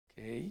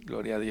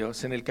Gloria a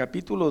Dios. En el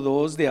capítulo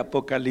 2 de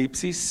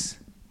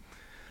Apocalipsis,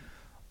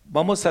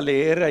 vamos a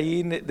leer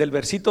ahí del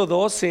versito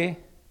 12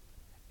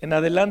 en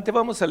adelante,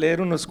 vamos a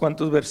leer unos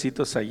cuantos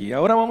versitos allí.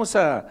 Ahora vamos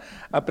a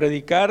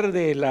predicar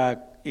de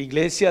la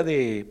iglesia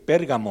de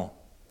Pérgamo.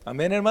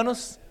 Amén,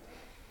 hermanos.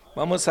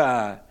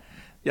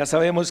 Ya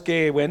sabemos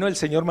que, bueno, el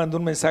Señor mandó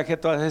un mensaje a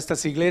todas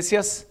estas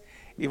iglesias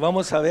y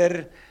vamos a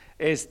ver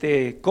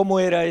cómo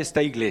era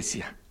esta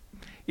iglesia.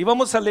 Y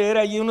vamos a leer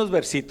allí unos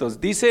versitos.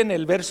 Dice en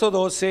el verso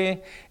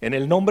 12, en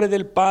el nombre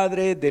del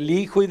Padre, del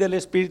Hijo y del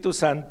Espíritu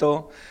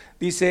Santo,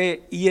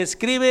 dice: y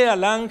escribe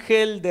al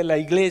ángel de la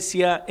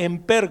iglesia en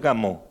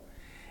Pérgamo,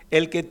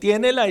 el que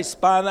tiene la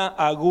espada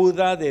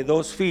aguda de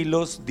dos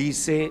filos,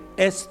 dice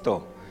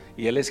esto.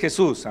 Y él es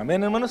Jesús,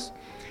 amén, hermanos.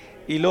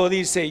 Y luego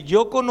dice: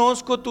 yo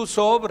conozco tus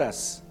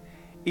obras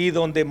y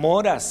donde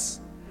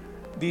moras,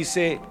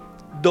 dice,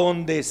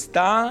 donde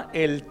está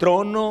el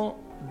trono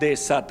de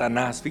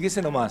Satanás.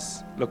 Fíjese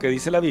nomás lo que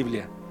dice la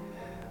Biblia: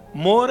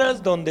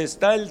 moras donde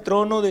está el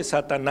trono de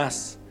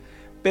Satanás,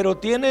 pero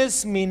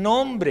tienes mi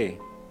nombre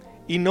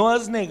y no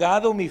has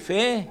negado mi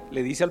fe,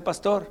 le dice al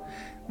pastor.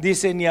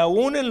 Dice: ni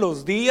aún en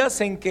los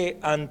días en que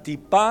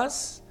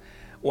Antipas,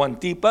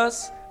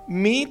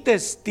 mi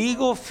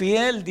testigo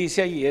fiel,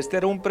 dice allí,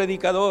 era un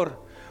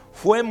predicador,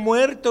 fue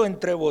muerto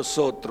entre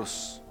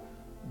vosotros,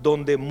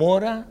 donde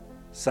mora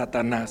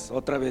Satanás.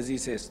 Otra vez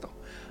dice esto.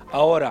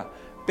 Ahora,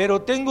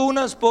 pero tengo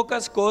unas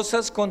pocas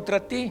cosas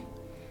contra ti,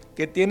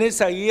 que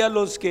tienes ahí a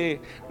los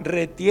que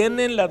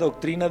retienen la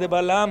doctrina de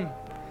Balaam,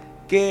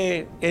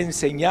 que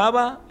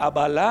enseñaba a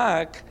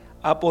Balac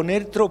a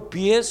poner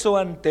tropiezo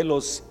ante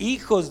los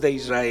hijos de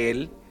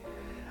Israel,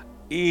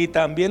 y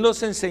también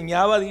los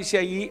enseñaba, dice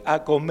ahí,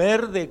 a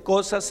comer de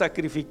cosas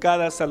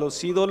sacrificadas a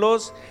los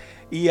ídolos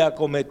y a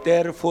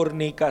cometer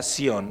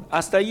fornicación.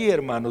 Hasta allí,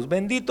 hermanos.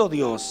 Bendito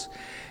Dios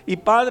y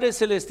Padre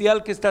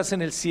celestial que estás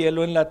en el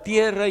cielo, en la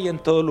tierra y en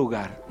todo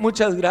lugar,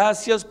 muchas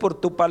gracias por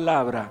tu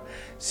palabra.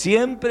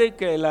 Siempre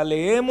que la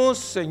leemos,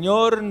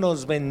 Señor,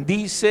 nos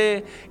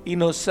bendice y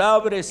nos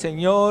abre,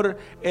 Señor,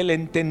 el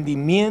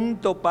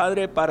entendimiento,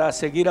 Padre, para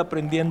seguir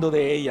aprendiendo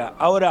de ella.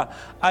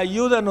 Ahora,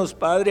 ayúdanos,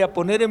 Padre, a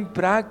poner en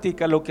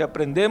práctica lo que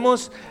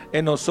aprendemos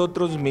en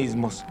nosotros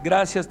mismos.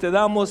 Gracias te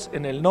damos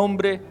en el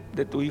nombre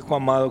de tu Hijo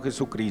amado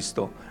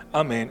Jesucristo.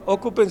 Amén.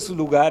 Ocupen sus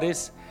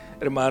lugares,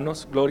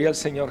 hermanos. Gloria al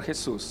Señor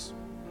Jesús.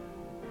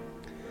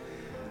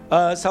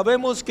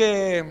 Sabemos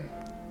que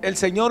el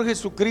Señor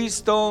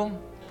Jesucristo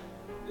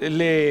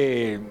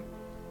le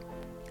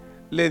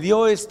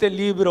dio este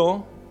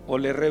libro, o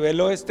le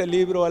reveló este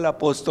libro al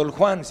apóstol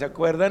Juan, ¿se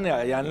acuerdan?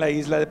 Allá en la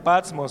isla de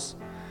Patmos.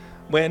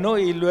 Bueno,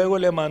 y luego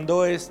le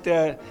mandó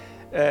este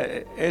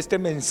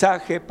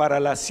mensaje para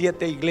las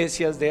 7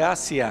 iglesias de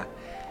Asia.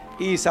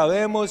 Y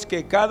sabemos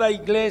que cada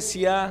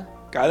iglesia,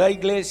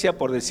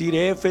 por decir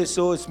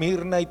Éfeso,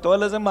 Esmirna y todas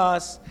las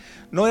demás,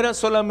 no era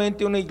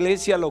solamente una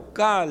iglesia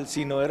local,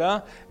 sino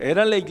era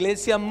la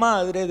iglesia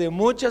madre de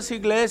muchas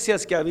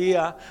iglesias que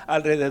había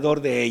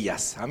alrededor de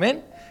ellas.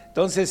 Amén.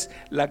 Entonces,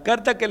 la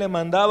carta que le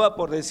mandaba,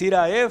 por decir,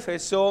 a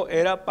Éfeso,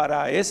 era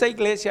para esa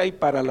iglesia y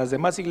para las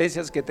demás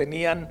iglesias que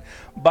tenían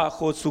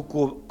bajo su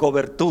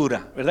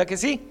cobertura. ¿Verdad que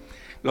sí?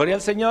 Gloria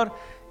al Señor.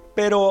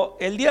 Pero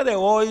el día de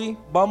hoy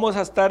vamos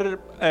a estar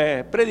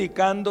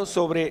predicando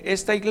sobre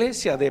esta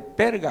iglesia de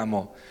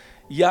Pérgamo.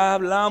 Ya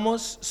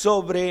hablamos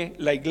sobre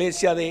la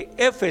iglesia de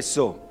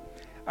Éfeso.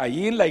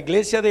 Allí en la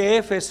iglesia de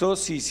Éfeso,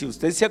 si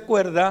usted se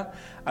acuerda,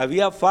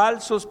 había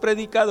falsos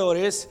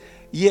predicadores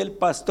y el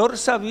pastor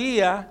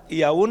sabía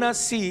y aún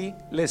así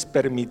les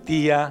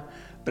permitía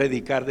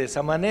predicar de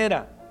esa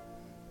manera.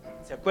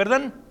 ¿Se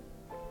acuerdan?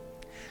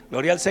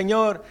 Gloria al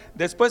Señor.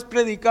 Después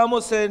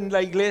predicamos en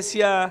la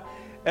iglesia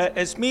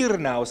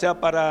Esmirna, o sea,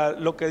 para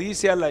lo que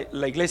dice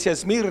la iglesia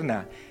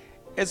Esmirna.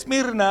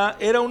 Esmirna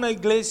era una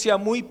iglesia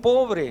muy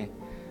pobre,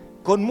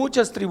 con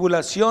muchas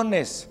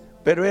tribulaciones,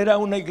 pero era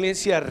una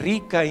iglesia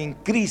rica en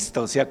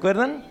Cristo. ¿Se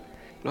acuerdan?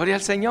 Gloria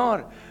al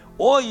Señor.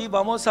 Hoy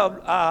vamos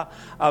a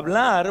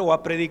hablar o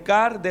a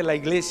predicar de la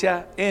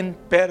iglesia en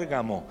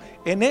Pérgamo.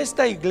 En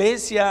esta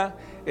iglesia,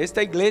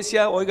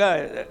 oiga,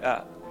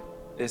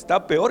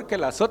 está peor que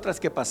las otras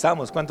que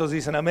pasamos. ¿Cuántos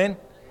dicen amén?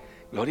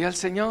 Gloria al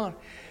Señor.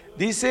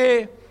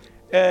 Dice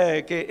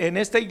que en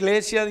esta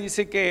iglesia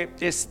dice que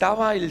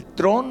estaba el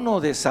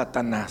trono de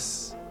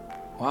Satanás.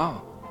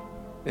 Wow,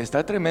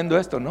 está tremendo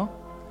esto, ¿no?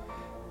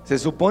 Se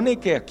supone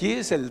que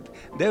aquí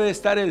debe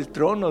estar el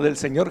trono del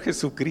Señor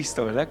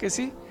Jesucristo, ¿verdad que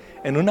sí?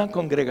 En una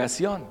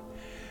congregación.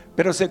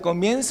 Pero se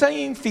comienza a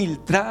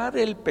infiltrar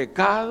el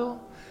pecado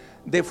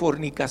de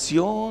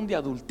fornicación, de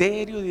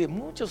adulterio y de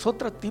muchos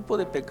otros tipos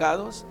de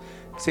pecados.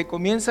 Se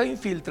comienza a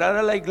infiltrar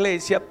a la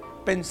iglesia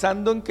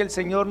pensando en que el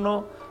Señor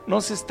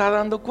no se está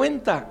dando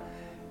cuenta.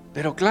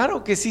 Pero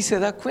claro que sí se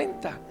da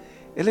cuenta.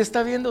 Él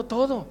está viendo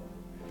todo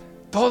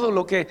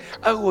lo que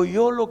hago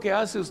yo, lo que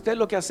hace usted,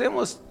 lo que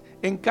hacemos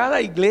en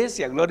cada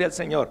iglesia. Gloria al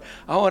Señor.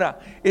 Ahora,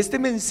 este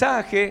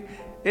mensaje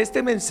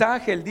este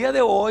mensaje el día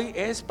de hoy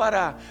es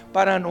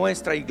para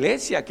nuestra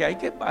iglesia, que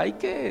hay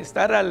que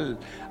estar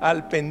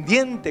al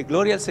pendiente,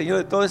 gloria al Señor,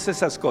 de todas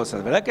esas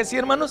cosas, ¿verdad que sí,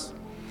 hermanos?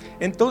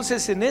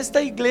 Entonces, en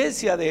esta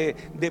iglesia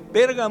de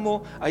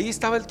Pérgamo, ahí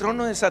estaba el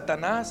trono de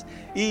Satanás,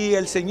 y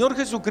el Señor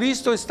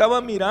Jesucristo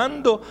estaba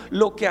mirando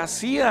lo que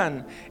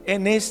hacían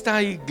en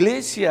esta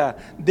iglesia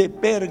de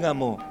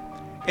Pérgamo.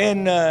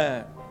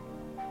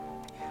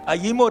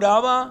 Allí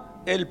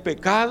moraba el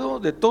pecado,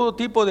 de todo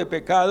tipo de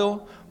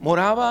pecado,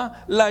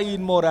 moraba la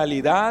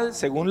inmoralidad,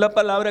 según la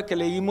palabra que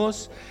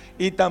leímos.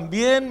 Y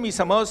también, mis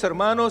amados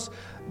hermanos,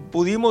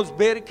 pudimos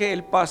ver que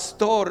el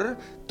pastor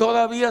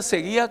todavía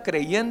seguía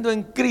creyendo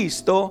en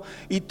Cristo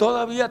y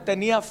todavía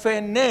tenía fe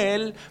en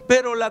Él,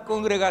 pero la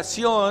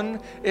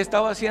congregación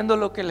estaba haciendo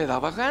lo que le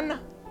daba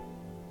gana.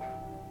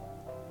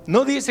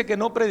 No dice que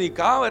no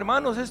predicaba,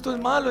 hermanos, esto es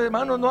malo,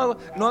 hermanos,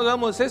 no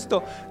hagamos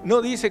esto.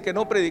 No dice que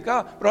no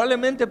predicaba,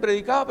 probablemente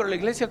predicaba, pero la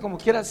iglesia como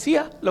quiera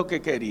hacía lo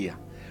que quería.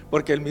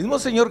 Porque el mismo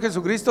Señor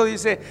Jesucristo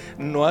dice: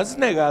 no has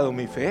negado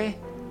mi fe,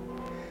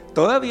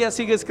 todavía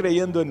sigues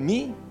creyendo en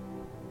mí,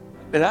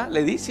 ¿verdad?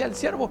 Le dice al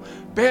siervo,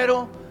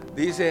 pero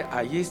dice: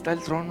 allí está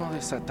el trono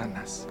de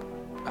Satanás.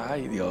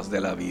 Ay, Dios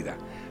de la vida,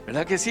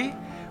 ¿verdad que sí?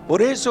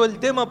 Por eso el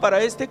tema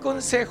para este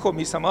consejo,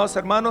 mis amados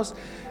hermanos,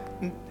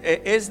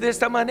 es de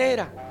esta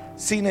manera: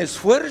 sin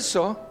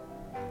esfuerzo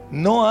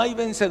no hay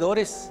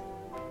vencedores.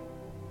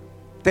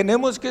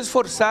 Tenemos que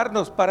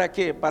esforzarnos. ¿Para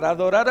qué? ¿Para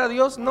adorar a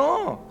Dios?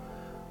 No,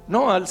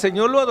 al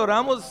Señor lo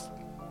adoramos,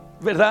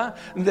 ¿verdad?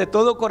 De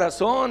todo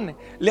corazón,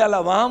 le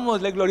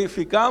alabamos, le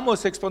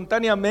glorificamos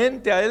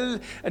espontáneamente a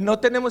Él. No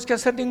tenemos que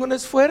hacer ningún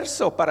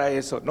esfuerzo para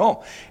eso.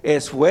 No,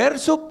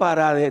 esfuerzo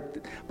para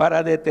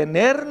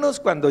detenernos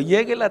cuando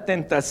llegue la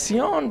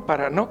tentación,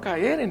 para no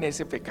caer en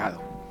ese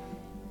pecado.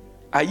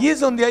 Allí es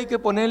donde hay que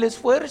poner el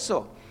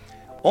esfuerzo,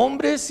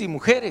 hombres y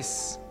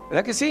mujeres,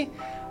 ¿verdad que sí?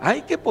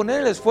 Hay que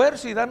poner el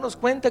esfuerzo y darnos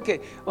cuenta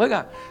que,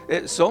 oiga,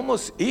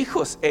 somos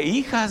hijos e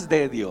hijas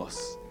de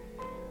Dios.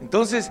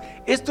 Entonces,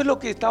 esto es lo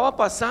que estaba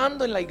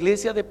pasando en la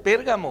iglesia de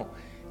Pérgamo,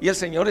 y el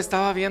Señor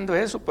estaba viendo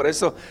eso. Por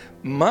eso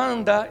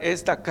manda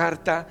esta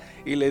carta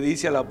y le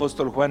dice al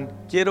apóstol Juan: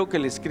 quiero que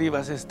le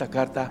escribas esta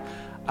carta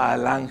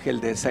al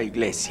ángel de esa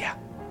iglesia,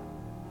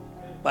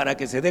 para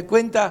que se dé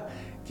cuenta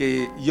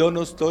que yo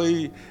no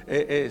estoy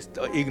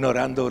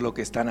ignorando lo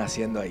que están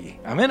haciendo ahí.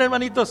 Amén,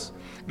 hermanitos,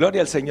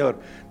 gloria al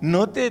Señor.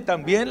 Note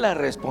también la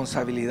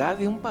responsabilidad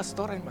de un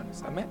pastor,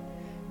 hermanos. Amén.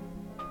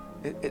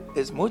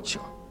 Es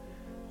mucho.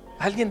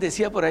 Alguien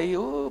decía por ahí: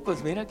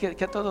 pues mira que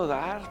a todo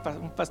dar,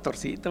 un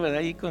pastorcito, ¿verdad?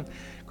 Ahí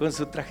con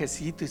su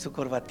trajecito y su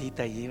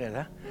corbatita allí,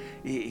 ¿verdad?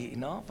 Y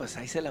no, pues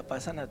ahí se la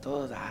pasan a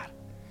todo dar.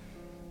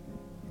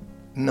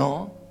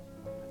 No,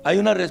 hay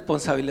una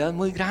responsabilidad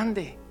muy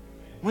grande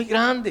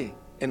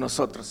en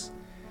nosotros,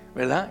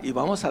 ¿verdad? Y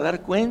vamos a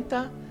dar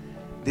cuenta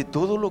de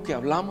todo lo que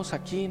hablamos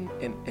aquí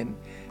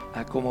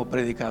como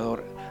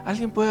predicador.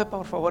 ¿Alguien puede,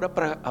 por favor,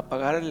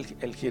 apagar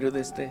el giro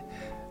de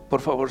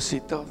por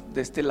favorcito, de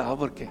este lado?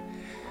 Porque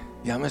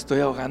ya me estoy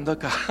ahogando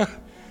acá.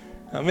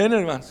 Amén,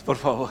 hermanos, por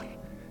favor.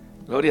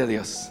 Gloria a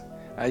Dios.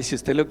 Ahí, si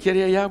usted lo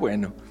quiere allá,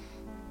 bueno.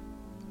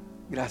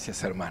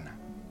 Gracias, hermana.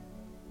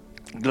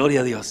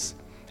 Gloria a Dios.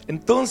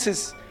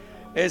 Entonces,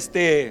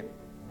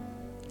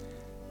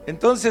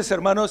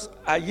 hermanos,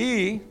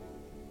 allí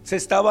se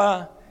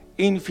estaba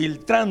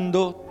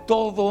infiltrando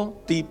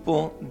todo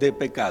tipo de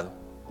pecado,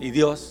 y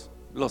Dios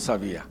lo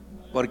sabía,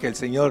 porque el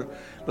Señor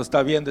lo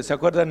está viendo. ¿Se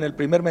acuerdan en el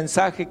primer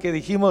mensaje que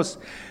dijimos?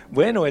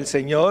 Bueno, el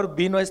Señor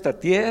vino a esta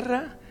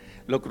tierra,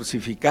 lo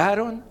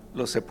crucificaron,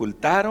 lo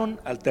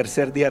sepultaron, al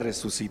tercer día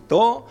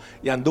resucitó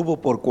y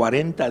anduvo por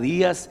 40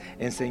 días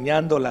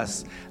enseñando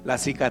las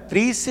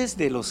cicatrices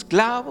de los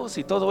clavos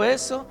y todo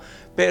eso,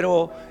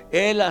 pero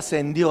Él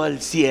ascendió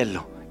al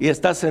cielo y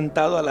está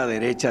sentado a la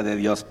derecha de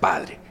Dios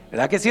Padre,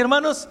 ¿verdad que sí,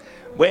 hermanos?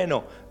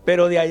 Bueno,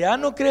 pero de allá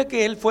no cree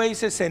que Él fue y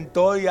se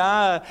sentó y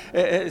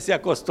se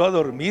acostó a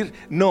dormir.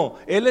 No,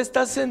 Él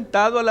está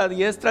sentado a la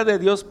diestra de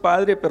Dios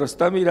Padre, pero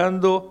está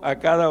mirando a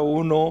cada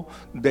uno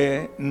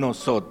de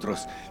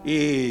nosotros.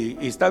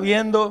 Y está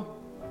viendo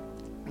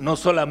no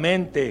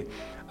solamente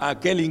a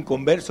aquel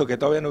inconverso que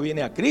todavía no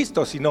viene a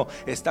Cristo, sino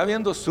está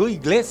viendo su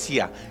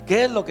iglesia.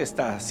 ¿Qué es lo que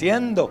está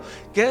haciendo?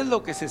 ¿Qué es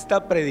lo que se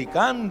está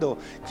predicando?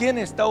 ¿Quién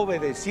está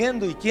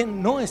obedeciendo y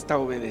quién no está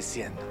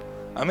obedeciendo?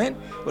 Amén.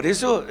 Por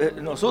eso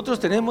nosotros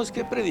tenemos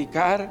que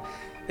predicar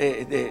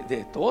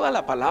de toda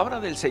la palabra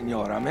del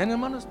Señor. Amén,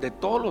 hermanos. De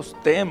todos los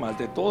temas,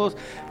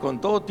 con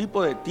todo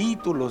tipo de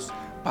títulos.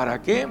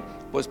 ¿Para qué?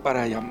 Pues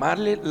para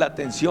llamarle la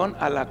atención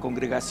a la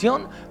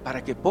congregación,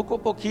 para que poco a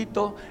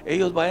poquito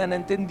ellos vayan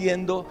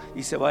entendiendo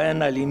y se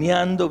vayan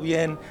alineando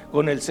bien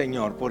con el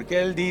Señor.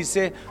 Porque Él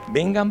dice: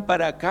 vengan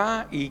para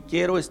acá y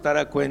quiero estar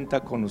a cuenta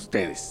con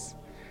ustedes.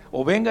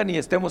 O vengan y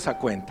estemos a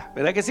cuenta.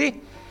 ¿Verdad que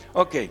sí?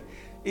 Ok.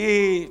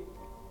 Y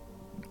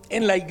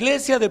en la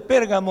iglesia de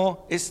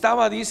Pérgamo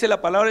estaba, dice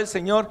la palabra del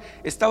Señor,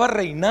 estaba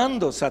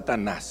reinando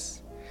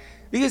Satanás.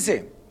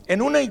 Fíjese,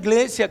 en una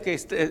iglesia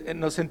que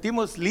nos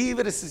sentimos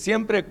libres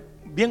siempre,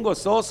 bien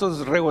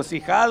gozosos,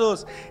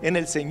 regocijados en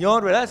el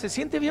Señor, ¿verdad? Se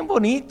siente bien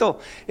bonito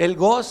el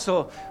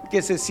gozo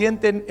que se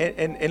siente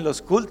en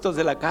los cultos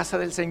de la casa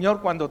del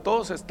Señor, cuando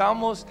todos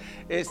estamos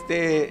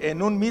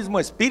en un mismo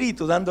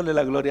espíritu dándole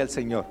la gloria al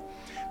Señor.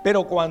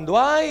 Pero cuando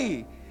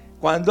hay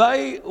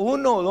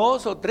uno,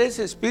 dos o tres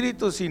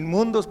espíritus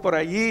inmundos por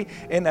allí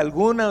en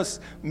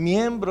algunos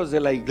miembros de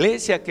la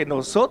iglesia, que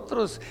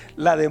nosotros,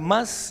 la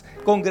demás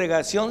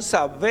congregación,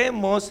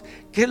 sabemos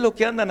qué es lo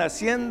que andan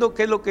haciendo,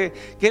 qué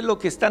es lo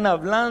que están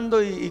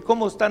hablando y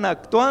cómo están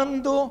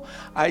actuando,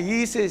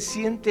 allí se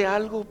siente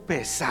algo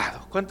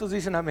pesado. ¿Cuántos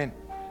dicen amén?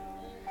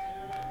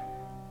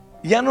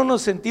 Ya no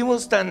nos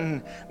sentimos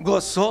tan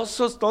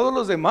gozosos todos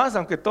los demás,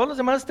 aunque todos los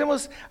demás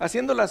estemos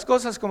haciendo las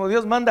cosas como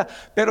Dios manda,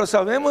 pero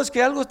sabemos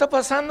que algo está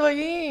pasando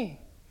allí.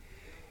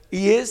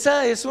 Y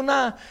esa es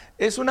una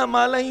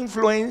mala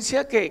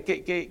influencia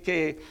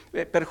que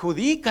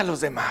perjudica a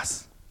los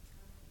demás.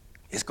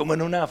 Es como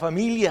en una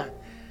familia,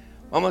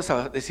 vamos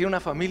a decir una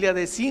familia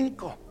de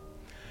 5.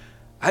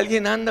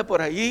 Alguien anda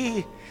por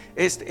allí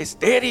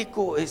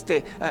histérico,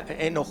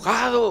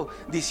 enojado,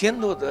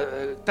 diciendo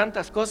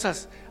tantas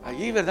cosas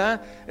allí,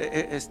 ¿verdad?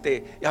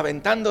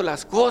 Aventando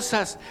las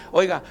cosas.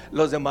 Oiga,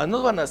 los demás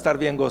no van a estar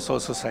bien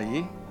gozosos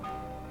allí,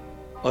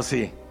 ¿o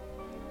sí?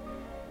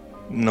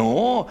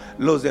 No,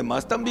 los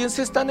demás también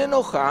se están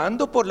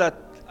enojando por la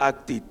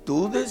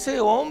actitud de ese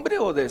hombre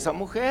o de esa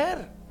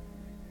mujer.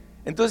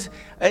 Entonces,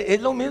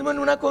 es lo mismo en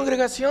una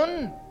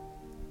congregación.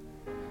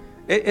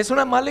 Es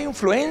una mala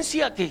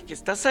influencia que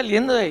está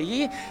saliendo de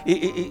allí,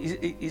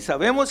 y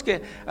sabemos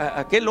que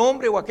aquel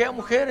hombre o aquella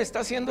mujer está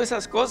haciendo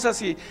esas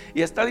cosas y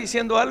está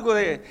diciendo algo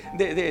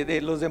de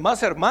los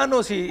demás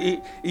hermanos,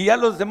 y ya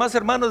los demás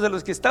hermanos de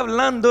los que está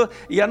hablando,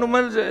 y ya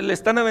nomás le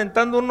están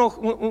aventando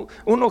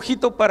un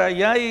ojito para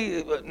allá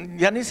y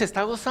ya ni se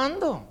está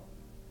gozando.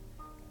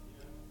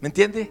 ¿Me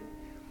entiende?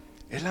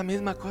 Es la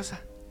misma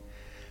cosa.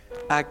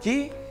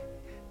 Aquí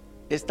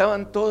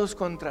estaban todos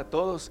contra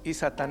todos y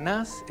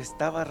Satanás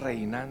estaba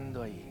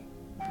reinando ahí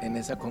en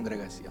esa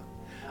congregación.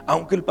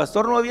 Aunque el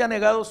pastor no había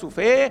negado su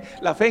fe,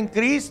 la fe en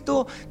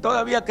Cristo,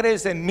 todavía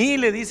crees en mí,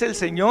 le dice el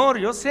Señor.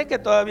 Yo sé que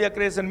todavía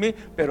crees en mí,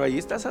 pero ahí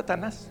está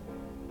Satanás.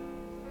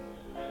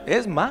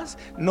 Es más,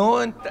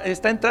 no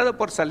está entrado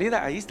por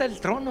salida, ahí está el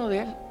trono de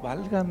él.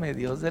 Válgame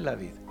Dios de la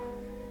vida.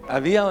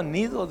 Había un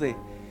nido de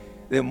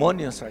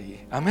demonios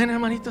allí. Amén,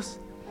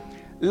 hermanitos.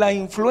 La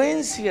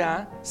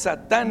influencia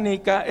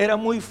satánica era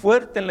muy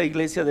fuerte en la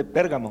iglesia de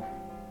Pérgamo.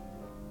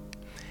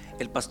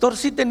 El pastor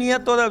sí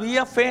tenía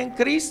todavía fe en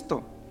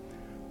Cristo,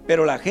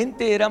 pero la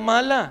gente era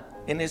mala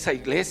en esa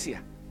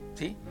iglesia,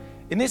 ¿sí?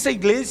 En esa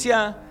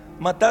iglesia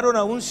mataron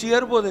a un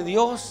siervo de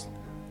Dios,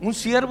 un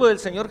siervo del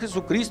Señor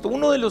Jesucristo,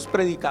 uno de los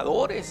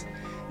predicadores,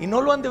 y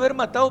no lo han de haber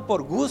matado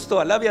por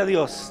gusto. Alabe a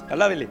Dios,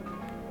 alábele.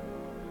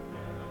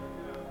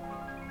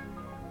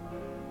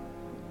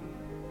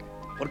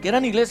 Porque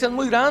eran iglesias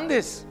muy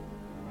grandes.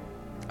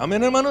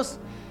 Amén, hermanos.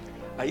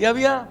 Ahí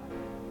había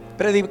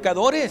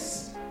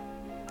predicadores,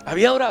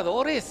 había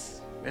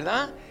oradores,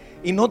 ¿verdad?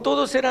 Y no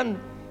todos eran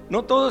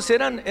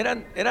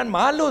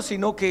malos,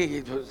 sino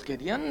que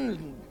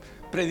querían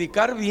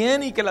predicar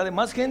bien y que la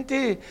demás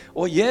gente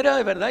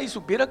oyera, ¿verdad? Y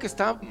supiera que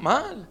está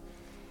mal.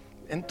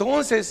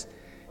 Entonces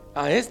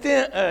a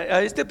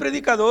este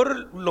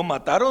predicador lo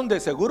mataron de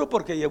seguro,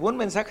 porque llevó un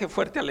mensaje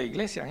fuerte a la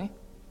iglesia, ¿eh?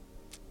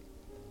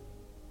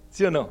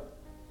 ¿Sí o no?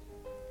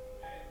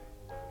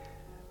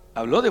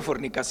 Habló de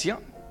fornicación,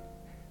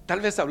 tal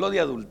vez habló de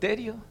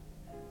adulterio,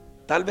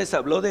 tal vez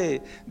habló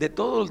de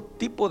todo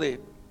tipo de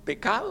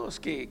pecados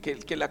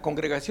que la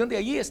congregación de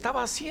allí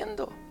estaba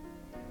haciendo.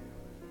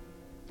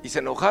 Y se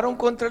enojaron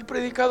contra el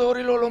predicador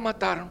y lo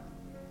mataron.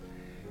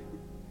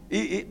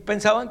 Y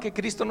pensaban que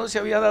Cristo no se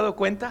había dado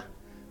cuenta,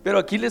 pero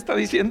aquí le está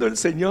diciendo el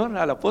Señor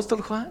al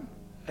apóstol Juan: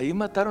 ahí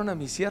mataron a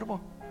mi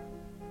siervo.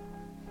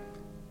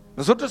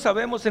 Nosotros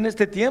sabemos en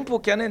este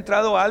tiempo que han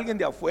entrado a alguien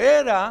de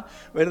afuera,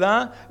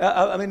 ¿verdad?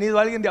 Ha venido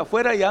alguien de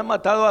afuera y han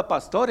matado a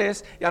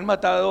pastores y han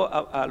matado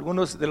a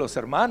algunos de los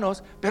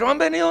hermanos, pero han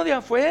venido de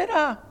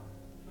afuera.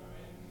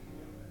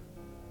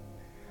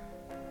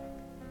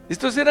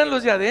 Estos eran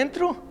los de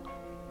adentro,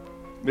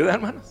 ¿verdad,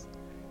 hermanos?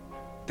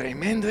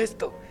 Tremendo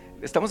esto.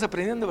 Estamos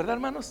aprendiendo, ¿verdad,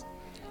 hermanos?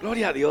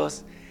 Gloria a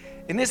Dios.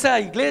 En esa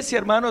iglesia,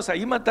 hermanos,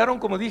 ahí mataron,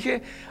 como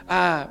dije,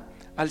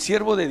 al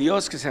siervo de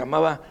Dios que se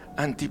llamaba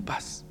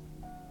Antipas.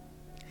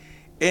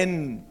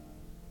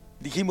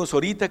 Dijimos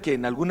ahorita que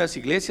en algunas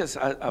iglesias,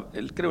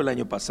 creo el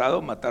año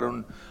pasado,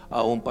 mataron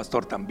a un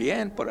pastor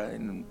también,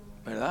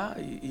 ¿verdad?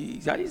 Y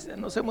ya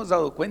nos hemos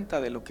dado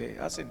cuenta de lo que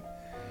hacen.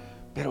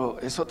 Pero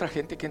es otra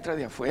gente que entra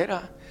de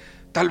afuera.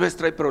 Tal vez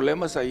trae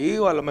problemas ahí,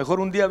 o a lo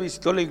mejor un día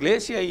visitó la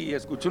iglesia y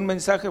escuchó un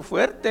mensaje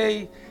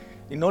fuerte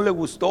y no le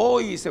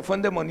gustó y se fue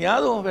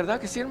endemoniado, ¿verdad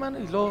que sí, hermano?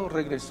 Y luego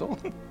regresó.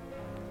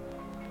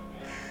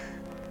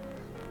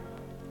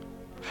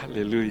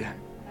 Aleluya.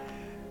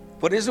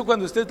 Por eso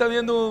cuando usted está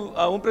viendo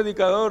a un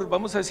predicador,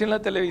 vamos a decir en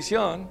la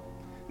televisión,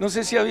 no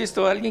sé si ha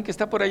visto a alguien que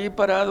está por allí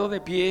parado de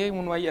pie,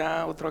 uno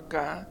allá, otro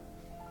acá,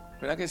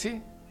 ¿verdad que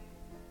sí?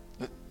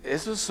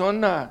 Esos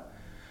son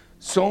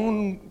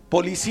son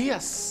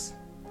policías,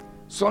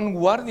 son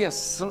guardias,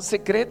 son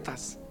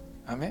secretas.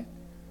 Amén.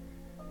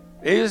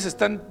 Ellos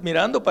están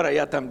mirando para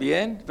allá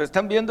también, pero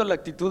están viendo la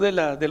actitud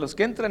de los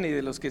que entran y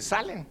de los que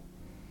salen.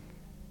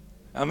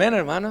 Amén,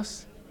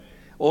 hermanos.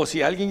 O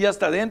si alguien ya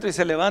está dentro y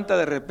se levanta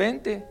de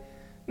repente.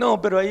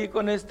 No, pero ahí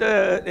con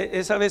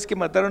esa vez que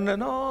mataron,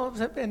 no,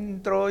 se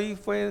entró y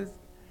fue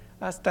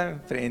hasta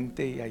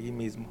enfrente y allí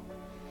mismo,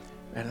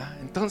 ¿verdad?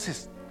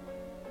 Entonces,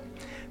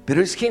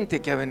 pero es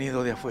gente que ha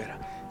venido de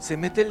afuera. ¿Se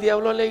mete el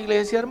diablo a la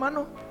iglesia,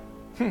 hermano?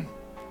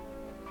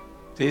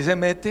 Sí, se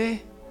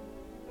mete.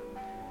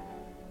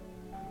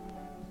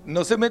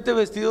 No se mete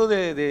vestido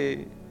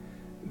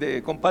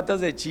con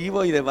patas de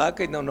chivo y de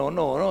vaca.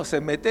 No,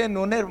 se mete en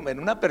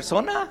una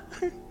persona.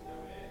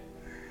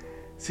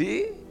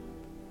 Sí,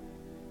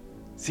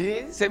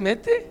 se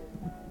mete.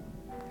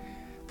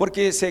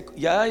 Porque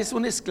ya es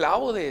un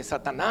esclavo de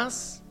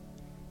Satanás.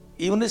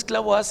 Y un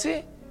esclavo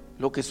hace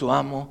lo que su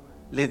amo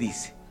le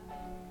dice.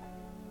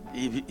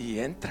 Y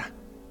entra.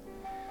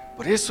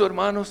 Por eso,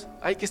 hermanos,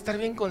 hay que estar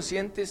bien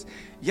conscientes,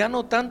 ya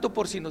no tanto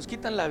por si nos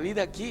quitan la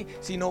vida aquí,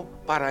 sino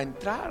para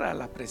entrar a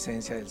la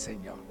presencia del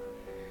Señor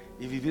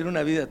y vivir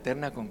una vida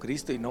eterna con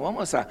Cristo. Y no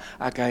vamos a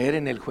caer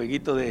en el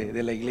jueguito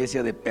de la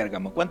iglesia de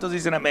Pérgamo. ¿Cuántos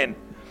dicen amén?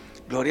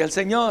 Gloria al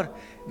Señor.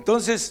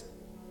 Entonces,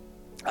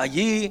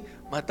 allí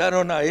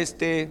mataron a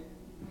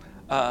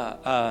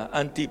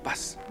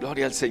Antipas.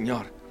 Gloria al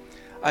Señor.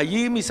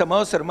 Allí, mis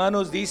amados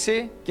hermanos,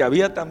 dice que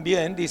había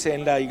también, dice,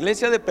 en la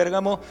iglesia de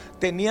Pérgamo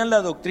tenían la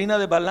doctrina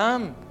de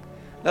Balaam.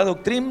 La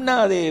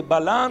doctrina de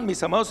Balaam,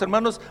 mis amados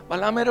hermanos,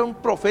 Balaam era un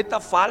profeta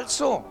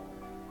falso,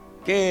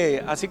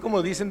 que así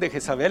como dicen de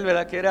Jezabel,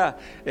 ¿verdad? Que era,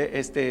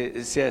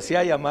 se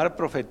hacía llamar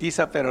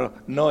profetisa, pero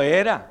no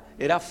era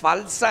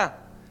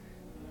falsa.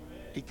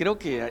 Y creo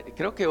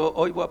que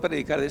hoy voy a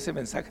predicar de ese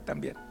mensaje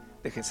también,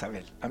 de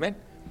Jezabel. Amén.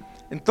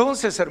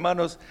 Entonces,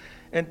 hermanos,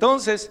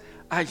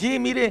 allí,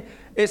 mire,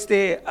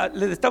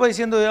 le estaba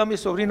diciendo a mi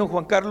sobrino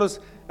Juan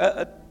Carlos,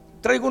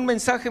 traigo un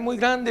mensaje muy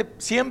grande,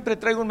 siempre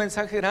traigo un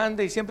mensaje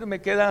grande y siempre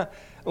me queda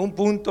un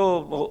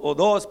punto o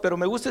dos, pero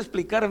me gusta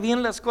explicar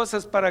bien las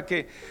cosas para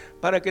que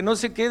no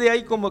se quede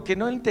ahí como que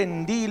no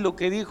entendí lo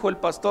que dijo el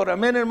pastor.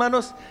 Amén,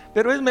 hermanos.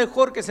 Pero es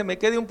mejor que se me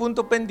quede un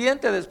punto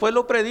pendiente, después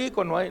lo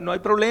predico, no hay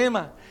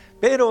problema.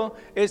 Pero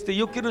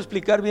yo quiero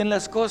explicar bien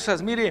las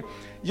cosas. Mire,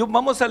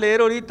 vamos a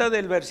leer ahorita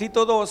del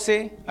versículo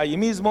 12, allí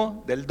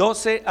mismo, del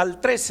 12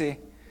 al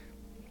 13.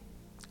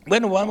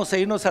 Bueno, vamos a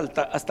irnos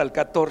hasta el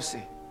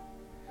 14.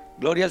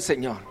 Gloria al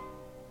Señor.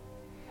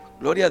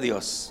 Gloria a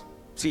Dios.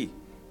 Sí,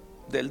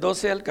 del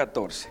 12 al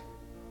 14.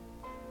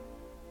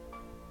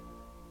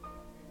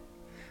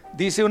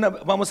 Dice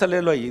vamos a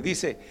leerlo ahí.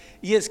 Dice: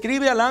 y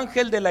escribe al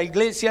ángel de la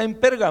iglesia en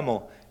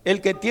Pérgamo, el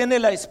que tiene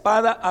la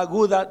espada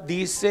aguda,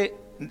 dice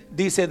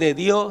de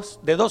Dios,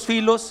 de dos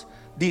filos,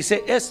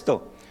 dice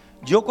esto: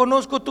 yo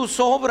conozco tus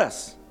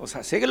obras, o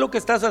sea, sé lo que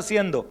estás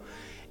haciendo,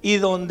 y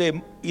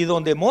donde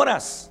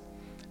moras,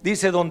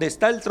 dice, donde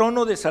está el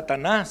trono de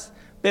Satanás,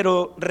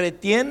 pero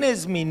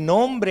retienes mi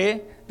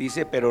nombre,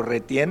 dice, pero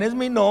retienes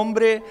mi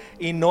nombre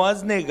y no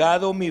has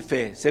negado mi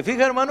fe. ¿Se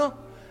fija, hermano?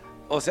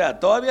 O sea,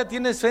 todavía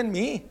tienes fe en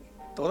mí,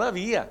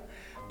 todavía,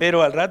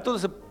 pero al rato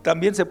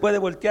también se puede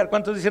voltear.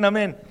 ¿Cuántos dicen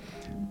amén?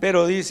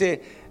 Pero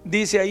dice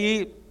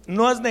ahí: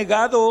 no has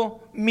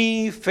negado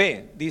mi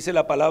fe, dice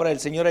la palabra del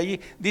Señor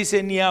allí.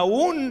 Dice: ni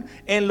aún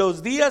en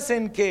los días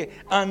en que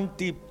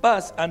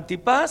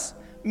Antipas,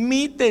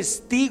 mi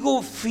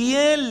testigo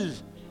fiel,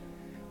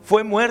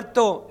 fue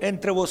muerto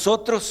entre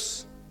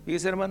vosotros.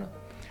 Fíjese, hermano,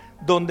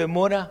 donde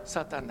mora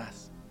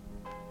Satanás.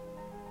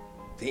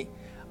 ¿Sí?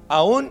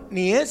 Aún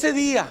ni ese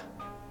día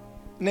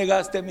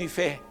negaste mi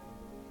fe.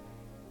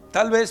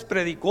 Tal vez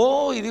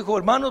predicó y dijo: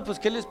 hermanos, pues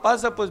 ¿qué les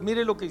pasa? Pues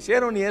mire lo que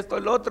hicieron y esto,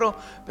 el otro.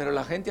 Pero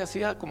la gente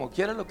hacía como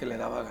quiera lo que le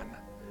daba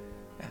gana.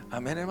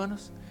 Amén,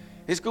 hermanos.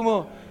 Es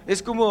como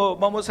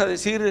vamos a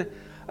decir,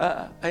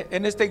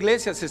 en esta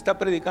iglesia se está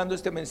predicando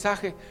este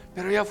mensaje,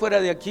 pero ya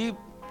fuera de aquí,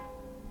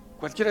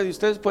 cualquiera de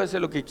ustedes puede hacer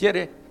lo que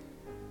quiere.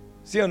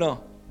 ¿Sí o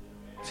no?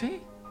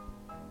 Sí.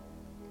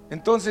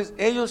 Entonces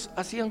ellos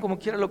hacían como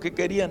quiera lo que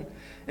querían.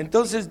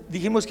 Entonces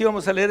dijimos que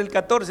íbamos a leer el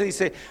 14.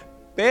 Dice: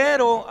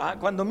 pero,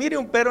 cuando mire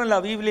un pero en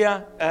la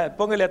Biblia,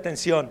 póngale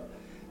atención.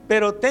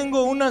 Pero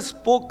tengo unas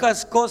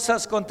pocas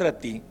cosas contra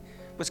ti.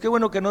 Pues qué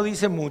bueno que no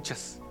dice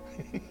muchas.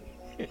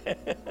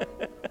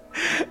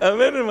 A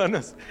ver,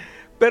 hermanos.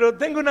 Pero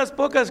tengo unas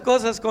pocas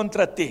cosas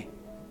contra ti,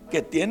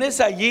 que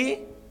tienes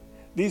allí,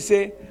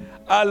 dice,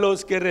 a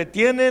los que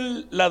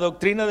retienen la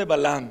doctrina de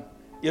Balaam.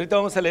 Y ahorita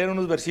vamos a leer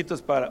unos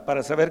versitos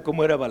para saber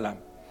cómo era Balaam.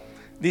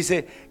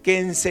 Dice que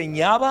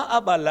enseñaba a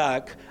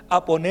Balac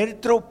a poner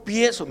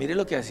tropiezo. Mire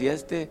lo que hacía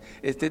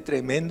este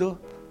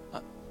tremendo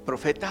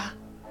profeta.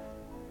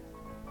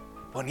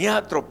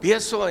 Ponía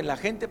tropiezo en la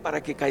gente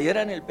para que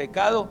cayera en el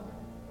pecado.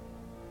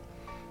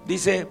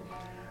 Dice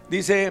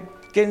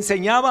que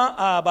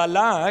enseñaba a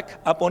Balac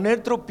a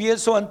poner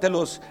tropiezo ante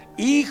los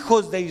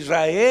hijos de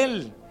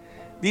Israel.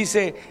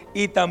 Dice,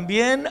 y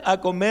también a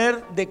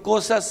comer de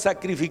cosas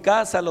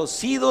sacrificadas a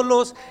los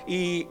ídolos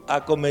y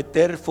a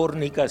cometer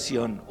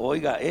fornicación.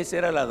 Oiga, esa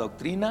era la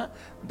doctrina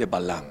de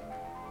Balaam,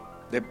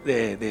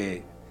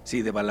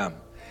 de Balaam.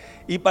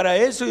 Y para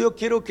eso yo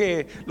quiero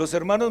que los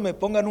hermanos me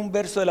pongan un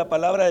verso de la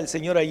palabra del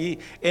Señor allí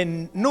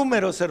en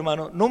Números,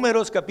 hermano,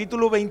 Números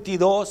capítulo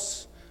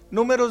 22,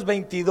 Números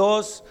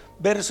 22,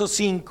 verso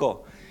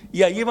 5.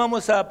 Y allí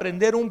vamos a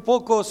aprender un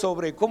poco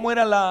sobre cómo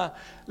era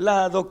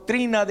la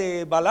doctrina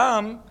de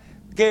Balaam,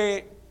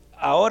 que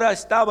ahora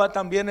estaba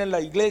también en la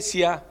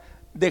iglesia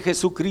de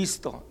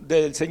Jesucristo,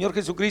 del Señor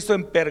Jesucristo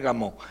en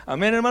Pérgamo.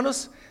 Amén,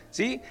 hermanos.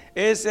 Sí,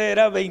 ese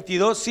era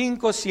 22,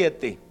 5,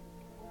 7.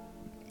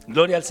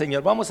 Gloria al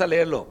Señor. Vamos a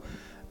leerlo.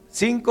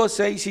 5,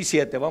 6 y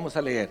 7. Vamos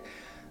a leer.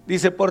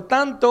 Dice, por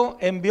tanto,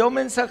 envió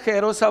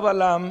mensajeros a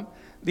Balaam.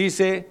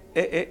 Dice,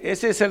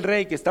 ese es el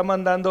rey que está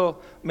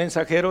mandando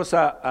mensajeros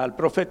al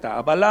profeta,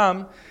 a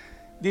Balaam.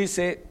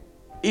 Dice,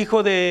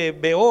 hijo de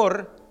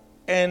Beor,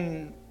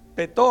 en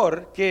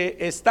Petor, que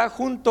está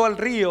junto al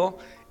río,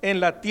 en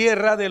la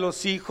tierra de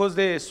los hijos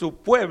de su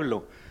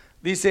pueblo.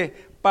 Dice,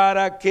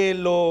 para que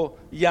lo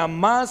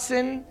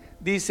llamasen,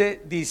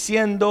 dice,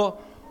 diciendo,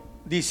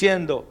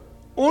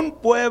 un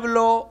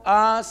pueblo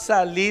ha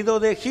salido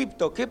de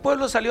Egipto. ¿Qué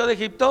pueblo salió de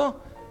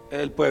Egipto?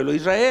 El pueblo de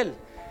Israel.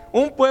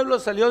 Un pueblo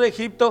salió de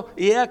Egipto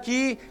y he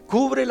aquí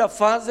cubre la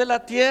faz de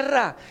la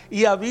tierra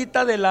y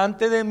habita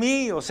delante de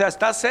mí. O sea,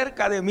 está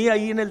cerca de mí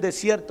ahí en el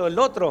desierto. El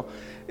otro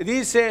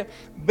dice,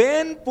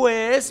 ven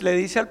pues, le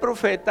dice al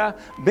profeta,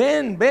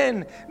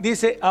 ven.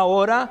 Dice,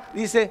 ahora,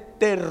 dice,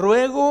 te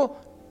ruego,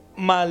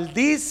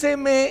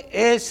 maldíceme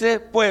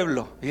ese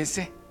pueblo.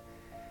 Dice,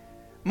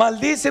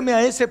 maldíceme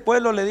a ese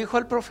pueblo, le dijo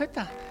al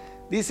profeta.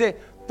 Dice,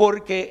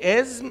 porque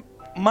es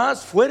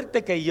más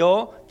fuerte que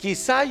yo,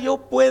 quizá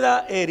yo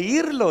pueda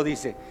herirlo,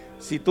 dice,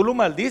 si tú lo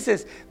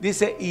maldices,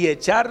 dice, y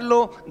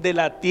echarlo de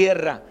la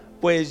tierra,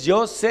 pues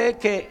yo sé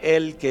que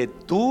el que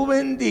tú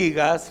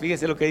bendigas,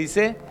 fíjese lo que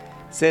dice,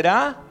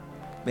 será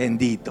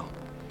bendito,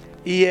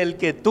 y el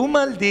que tú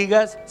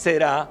maldigas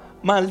será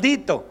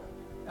maldito.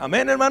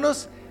 Amén,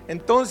 hermanos.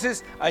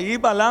 Entonces allí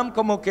Balaam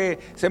como que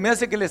se me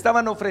hace que le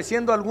estaban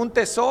ofreciendo algún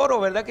tesoro,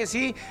 ¿verdad que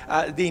sí?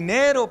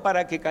 Dinero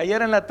para que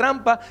cayera en la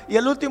trampa. Y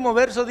el último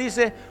verso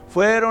dice,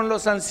 fueron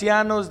los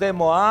ancianos de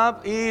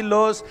Moab y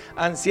los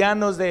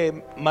ancianos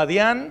de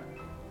Madián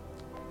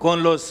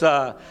con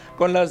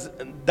las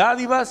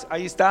dádivas,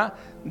 ahí está,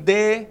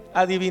 de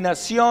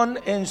adivinación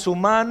en su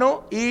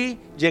mano, y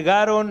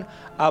llegaron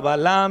a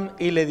Balaam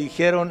y le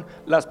dijeron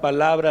las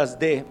palabras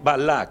de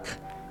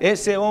Balac.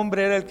 Ese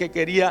hombre era el que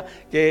quería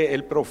que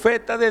el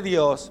profeta de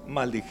Dios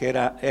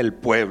maldijera el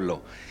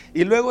pueblo.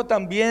 Y luego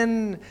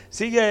también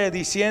sigue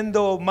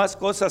diciendo más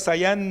cosas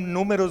allá en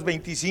Números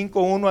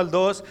 25, 1 al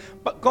 2.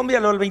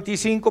 Cámbialo al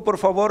 25, por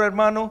favor,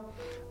 hermano.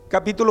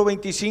 Capítulo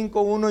 25,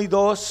 1 y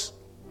 2.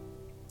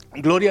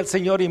 Gloria al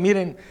Señor. Y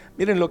miren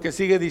lo que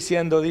sigue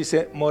diciendo.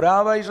 Dice,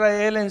 moraba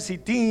Israel en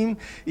Sittim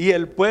y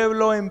el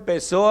pueblo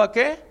empezó ¿a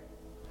qué?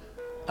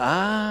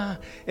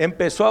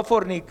 Empezó a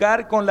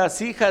fornicar con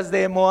las hijas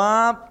de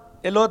Moab.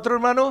 El otro,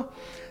 hermano,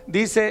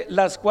 dice,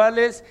 las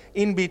cuales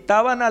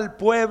invitaban al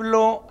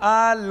pueblo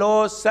a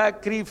los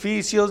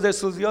sacrificios de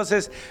sus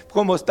dioses.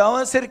 Como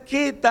estaban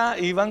cerquita,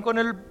 iban con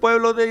el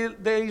pueblo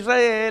de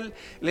Israel,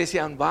 le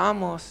decían,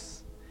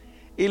 vamos.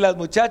 Y las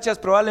muchachas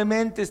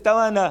probablemente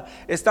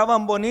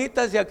estaban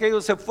bonitas, y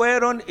aquellos se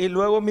fueron, y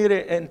luego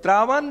mire,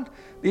 entraban,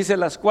 dice,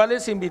 las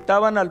cuales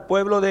invitaban al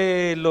pueblo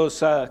de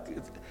los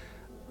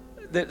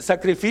de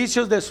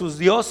sacrificios de sus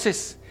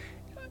dioses.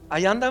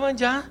 Allá andaban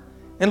ya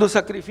en los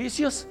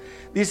sacrificios.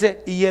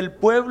 Dice, y el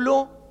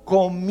pueblo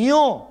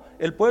comió,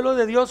 el pueblo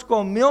de Dios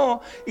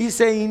comió y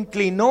se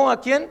inclinó ¿a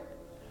quién?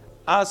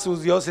 A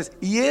sus dioses.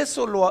 Y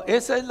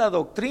esa es la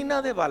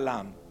doctrina de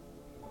Balaam.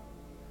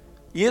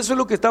 Y eso es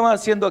lo que estaban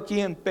haciendo aquí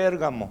en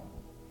Pérgamo.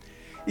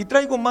 Y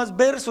traigo más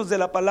versos de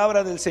la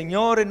palabra del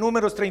Señor en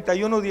Números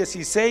 31,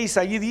 16.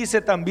 Allí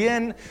dice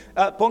también,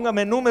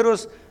 póngame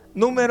Números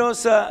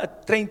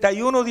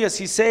 31,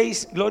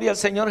 16, gloria al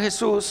Señor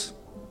Jesús.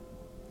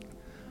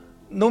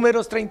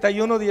 Números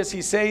 31,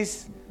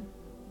 16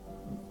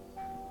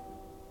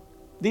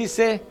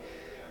 dice,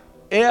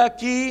 he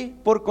aquí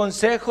por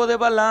consejo de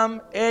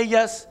Balaam,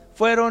 ellas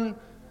fueron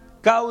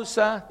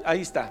causa,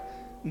 ahí está,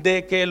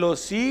 de que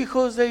los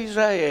hijos de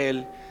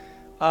Israel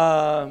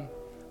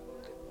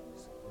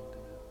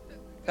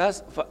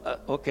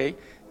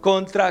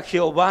contra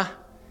Jehová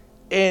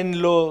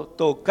en lo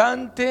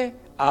tocante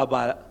a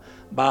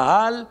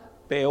Baal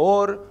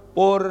peor,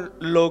 por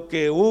lo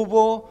que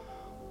hubo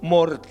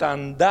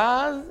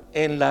mortandad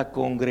en la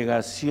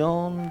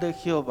congregación de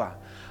Jehová.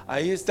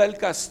 Ahí está el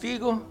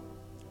castigo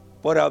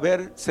por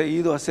haberse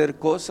ido a hacer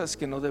cosas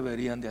que no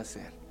deberían de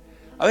hacer.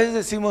 A veces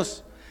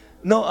decimos,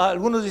 no,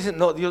 algunos dicen,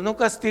 no, Dios no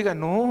castiga.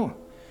 No,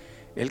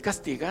 Él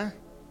castiga,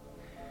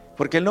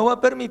 porque Él no va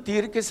a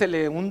permitir que se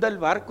le hunda el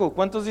barco.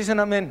 ¿Cuántos dicen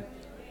amén?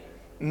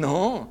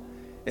 No,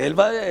 Él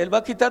va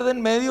a quitar de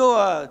en medio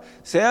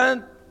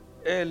sea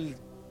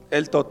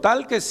el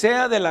total que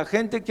sea de la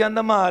gente que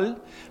anda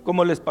mal,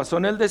 como les pasó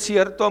en el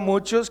desierto a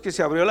muchos, que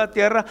se abrió la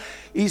tierra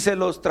y se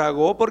los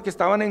tragó porque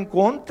estaban en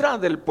contra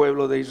del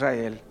pueblo de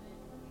Israel.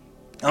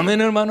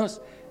 Amén,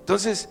 hermanos.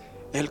 Entonces,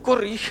 Él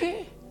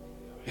corrige.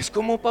 Es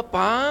como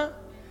papá.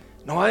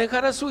 No va a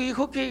dejar a su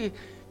hijo que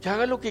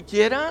haga lo que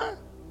quiera.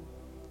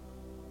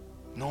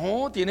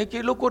 No, tiene que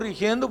irlo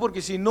corrigiendo,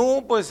 porque si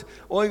no, pues,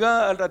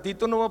 oiga, al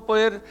ratito no va a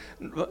poder,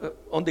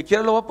 donde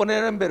quiera lo va a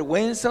poner en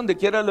vergüenza, donde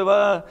quiera le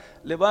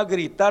va a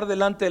gritar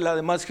delante de la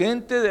demás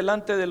gente,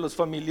 delante de los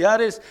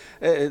familiares,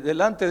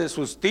 delante de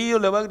sus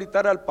tíos, le va a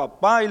gritar al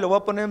papá y lo va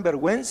a poner en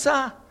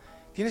vergüenza.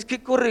 Tienes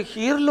que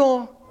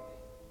corregirlo.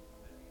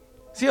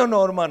 ¿Sí o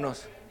no,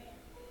 hermanos?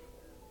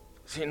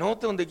 Si no,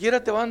 donde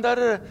quiera te va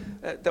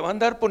a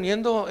andar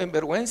poniendo en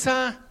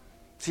vergüenza.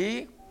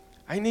 ¿Sí?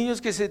 Hay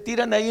niños que se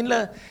tiran ahí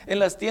en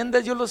las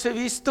tiendas, yo los he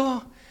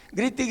visto.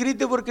 Grite y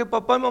grite porque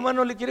papá y mamá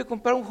no le quiere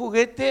comprar un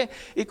juguete,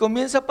 y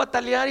comienza a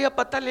patalear y a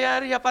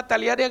patalear y a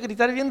patalear y a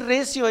gritar bien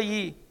recio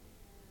allí.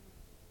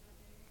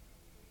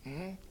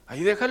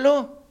 Ahí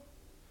déjalo.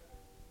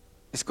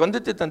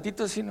 Escóndete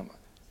tantito así nomás.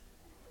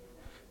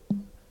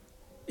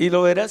 Y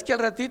lo verás que al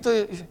ratito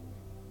dice: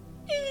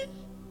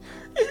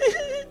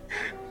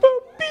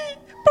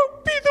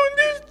 papi,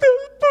 ¿dónde estás,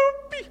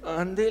 papi?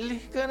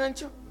 Ándele,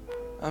 carancho.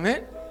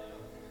 Amén.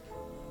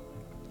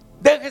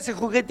 Deja ese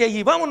juguete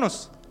allí,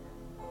 vámonos.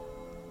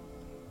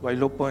 Ahí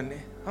lo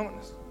pone,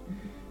 vámonos.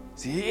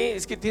 Sí,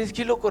 es que tienes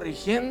que irlo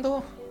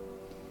corrigiendo.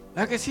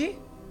 ¿Verdad que sí?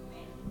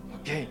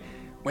 Ok,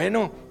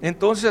 bueno,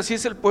 entonces así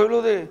es el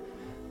pueblo de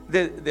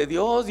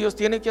Dios. Dios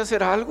tiene que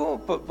hacer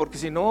algo, porque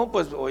si no,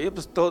 pues, oye,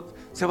 pues todo,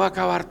 se va a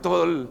acabar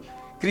todo el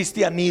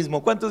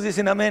cristianismo. ¿Cuántos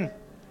dicen amén?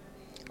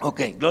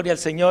 Ok, gloria al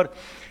Señor.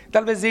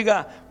 Tal vez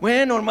diga: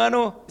 bueno,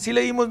 hermano, ¿sí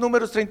leímos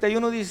Números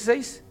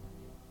 31:16?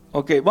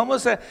 Ok,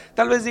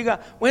 tal vez diga: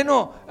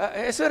 bueno,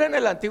 eso era en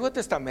el Antiguo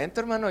Testamento,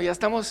 hermano, ya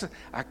estamos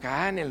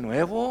acá en el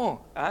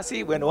Nuevo.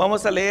 Sí, bueno,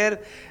 vamos a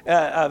leer,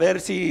 a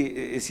ver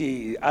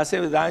si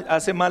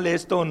hace mal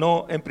esto o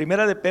no, en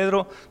Primera de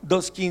Pedro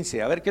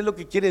 2:15, a ver qué es lo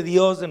que quiere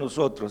Dios de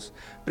nosotros.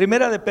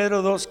 Primera de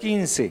Pedro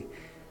 2:15,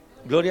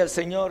 gloria al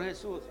Señor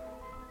Jesús.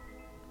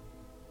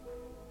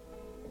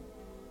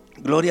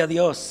 Gloria a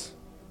Dios.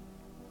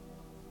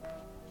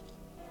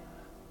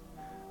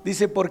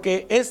 Dice: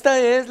 porque esta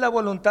es la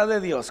voluntad de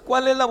Dios.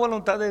 ¿Cuál es la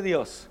voluntad de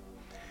Dios?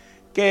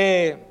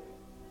 Que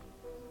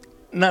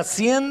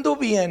haciendo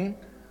bien,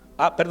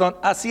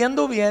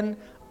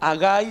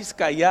 hagáis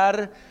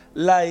callar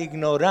la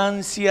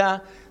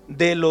ignorancia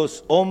de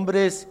los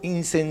hombres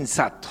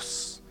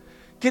insensatos.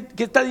 ¿Qué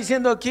está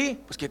diciendo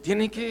aquí? Pues que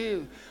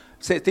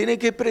se tiene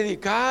que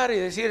predicar y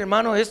decir: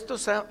 hermano, esto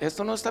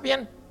no está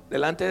bien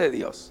delante de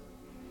Dios.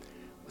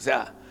 O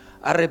sea,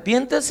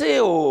 arrepiéntase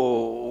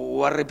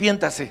o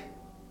arrepiéntase.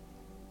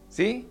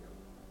 ¿Sí?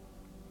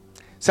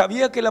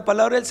 ¿Sabía que la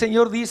palabra del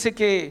Señor dice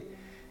que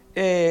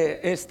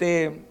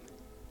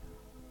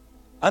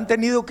han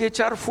tenido que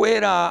echar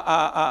fuera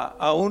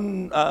a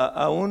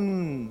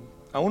un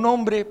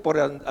hombre por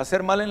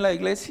hacer mal en la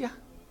iglesia,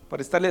 por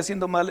estarle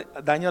haciendo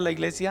daño a la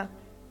iglesia?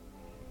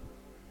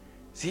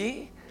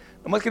 ¿Sí?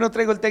 Nomás que no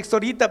traigo el texto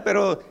ahorita,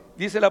 pero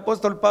dice el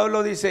apóstol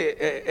Pablo,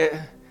 dice: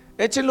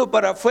 échenlo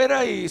para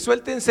afuera y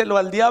suéltenselo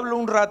al diablo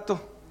un rato.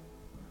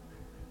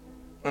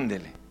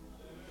 Ándele,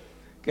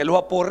 que lo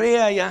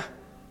aporrea ya.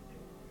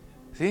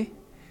 ¿Sí?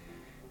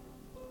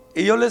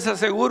 Y yo les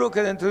aseguro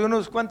que dentro de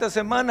unas cuantas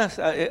semanas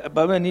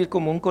va a venir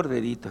como un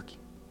corderito aquí.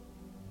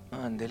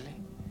 Ándele.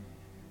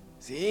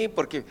 Sí,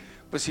 porque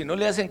pues si no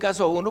le hacen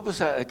caso a uno,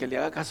 pues que le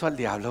haga caso al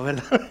diablo,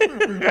 ¿verdad?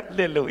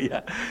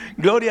 Aleluya.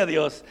 Gloria a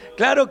Dios.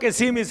 Claro que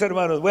sí, mis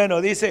hermanos. Bueno,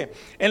 dice: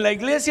 en la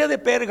iglesia de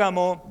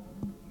Pérgamo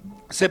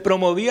se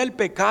promovía el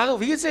pecado.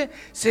 Fíjese,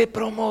 se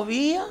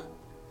promovía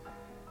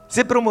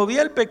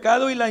el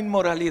pecado y la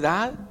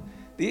inmoralidad.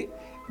 ¿Sí?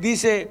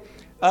 Dice,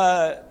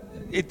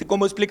 y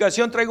como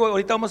explicación traigo,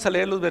 ahorita vamos a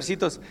leer los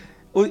versitos.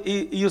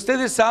 Y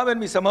ustedes saben,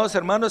 mis amados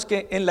hermanos,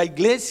 que en la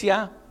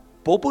iglesia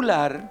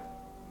popular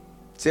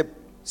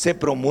se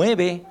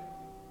promueve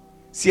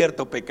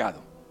cierto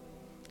pecado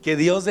que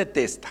Dios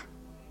detesta.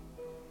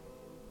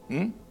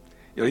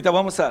 Y ahorita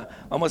vamos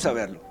a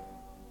verlo.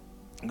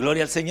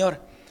 Gloria al Señor.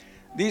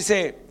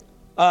 Dice,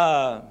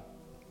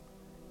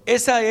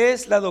 esa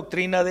es la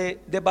doctrina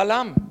de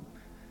Balaam.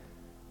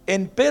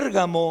 En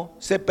Pérgamo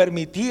se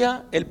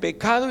permitía el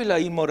pecado y la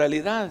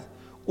inmoralidad.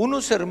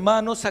 Unos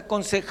hermanos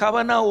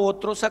aconsejaban a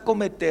otros a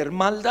cometer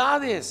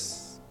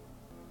maldades.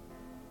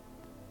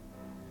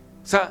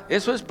 O sea,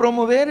 eso es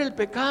promover el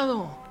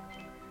pecado.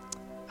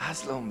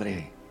 Hazlo,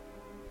 hombre.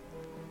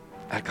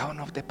 Al cabo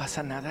no te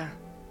pasa nada.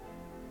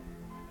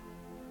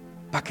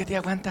 ¿Para qué te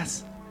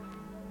aguantas?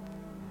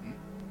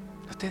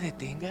 No te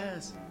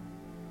detengas.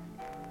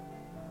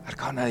 Al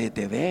cabo nadie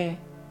te ve.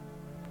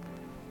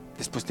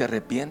 Después te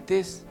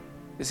arrepientes.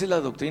 Esa es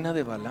la doctrina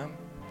de Balaam.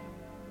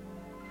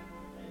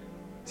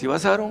 Si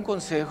vas a dar un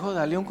consejo,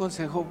 dale un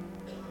consejo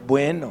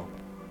bueno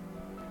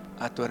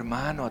a tu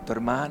hermano, a tu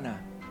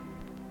hermana,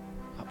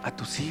 a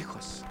tus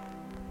hijos.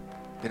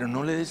 Pero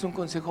no le des un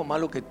consejo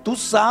malo que tú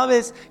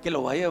sabes que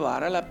lo va a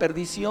llevar a la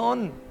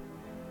perdición.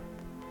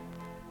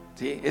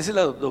 ¿Sí? Esa es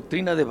la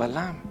doctrina de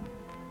Balaam.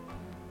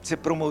 Se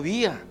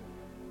promovía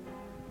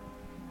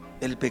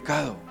el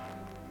pecado.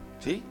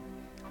 ¿Sí?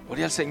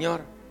 Gloria al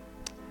Señor.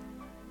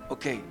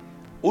 Ok.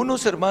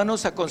 Unos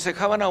hermanos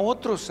aconsejaban a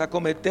otros a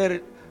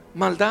cometer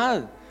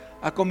maldad,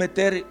 a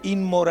cometer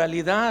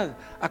inmoralidad,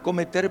 a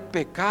cometer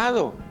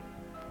pecado.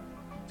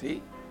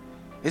 ¿Sí?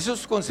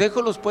 Esos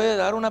consejos los puede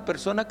dar una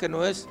persona que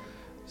no es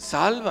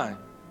salva.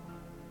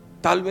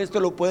 Tal vez te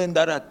lo pueden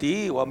dar a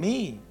ti o a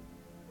mí,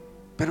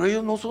 pero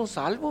ellos no son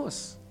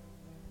salvos.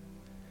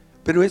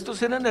 Pero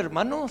estos eran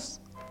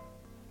hermanos.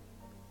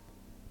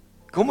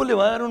 ¿Cómo le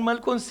va a dar un mal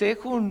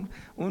consejo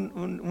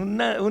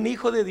un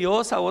hijo de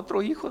Dios a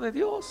otro hijo de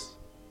Dios?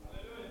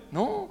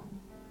 No,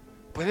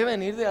 puede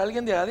venir de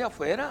alguien de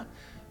afuera,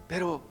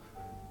 pero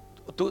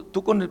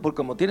tú porque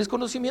como tienes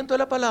conocimiento de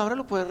la palabra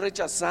lo puedes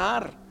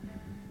rechazar,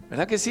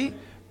 ¿verdad que sí?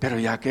 Pero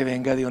ya que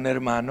venga de un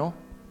hermano.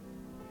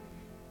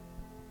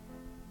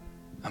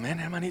 Amén,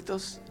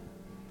 hermanitos.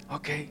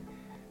 Ok,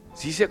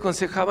 sí se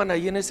aconsejaban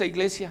ahí en esa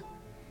iglesia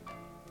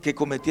que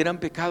cometieran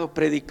pecado,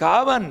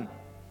 predicaban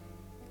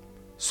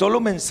solo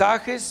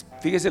mensajes.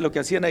 Fíjese lo que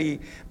hacían ahí,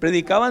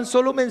 predicaban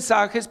solo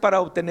mensajes para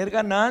obtener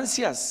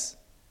ganancias,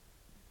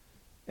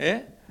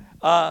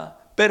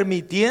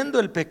 permitiendo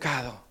el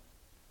pecado.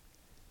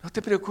 No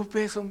te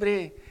preocupes,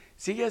 hombre,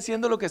 sigue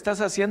haciendo lo que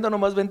estás haciendo,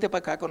 nomás vente para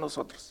acá con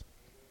nosotros.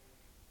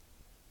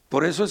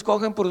 Por eso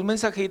escogen por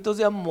mensajitos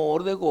de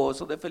amor, de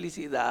gozo, de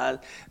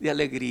felicidad, de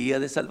alegría,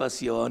 de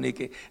salvación, y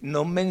que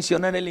no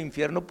mencionan el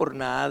infierno por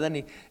nada.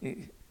 ¿No?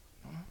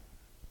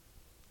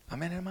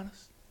 Amén,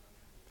 hermanos.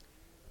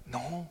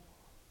 No,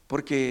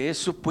 porque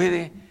eso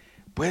puede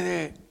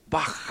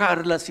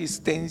bajar la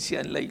asistencia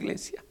en la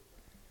iglesia.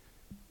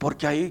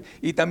 Porque ahí,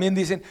 y también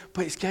dicen,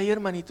 pues que hay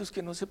hermanitos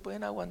que no se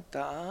pueden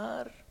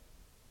aguantar.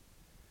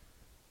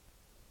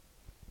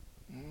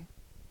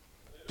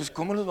 Pues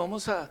 ¿cómo los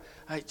vamos a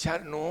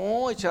echar?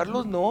 No,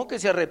 echarlos no, que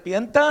se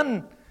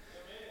arrepientan.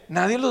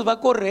 Nadie los va a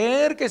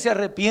correr, que se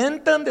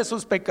arrepientan de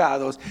sus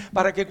pecados,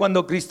 para que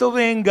cuando Cristo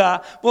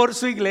venga por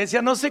su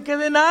iglesia no se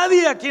quede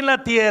nadie aquí en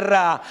la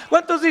tierra.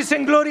 ¿Cuántos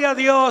dicen gloria a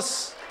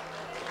Dios?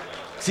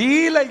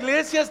 Sí, la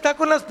iglesia está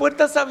con las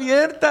puertas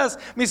abiertas,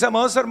 mis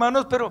amados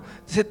hermanos, pero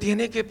se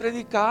tiene que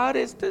predicar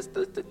este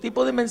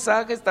tipo de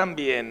mensajes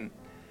también.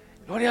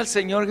 Gloria al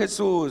Señor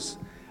Jesús,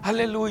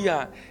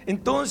 aleluya.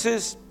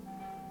 Entonces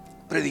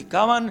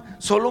predicaban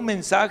solo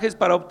mensajes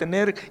para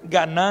obtener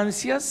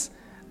ganancias,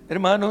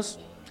 hermanos,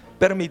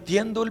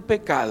 permitiendo el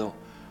pecado.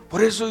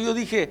 Por eso yo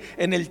dije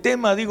en el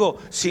tema, digo,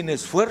 sin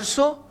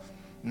esfuerzo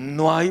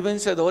no hay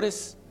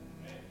vencedores.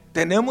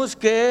 Tenemos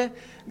que,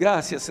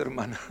 gracias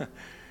hermana,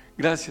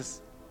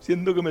 gracias,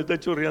 siento que me está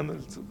chorreando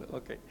el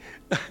okay.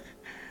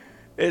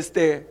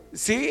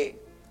 Sí,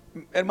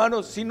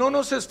 hermanos, si no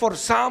nos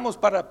esforzamos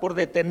por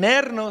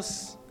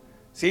detenernos,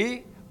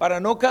 ¿sí? Para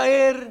no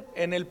caer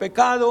en el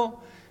pecado,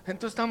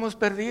 entonces estamos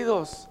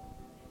perdidos.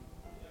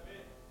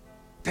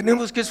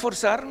 Tenemos que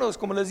esforzarnos,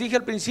 como les dije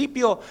al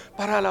principio,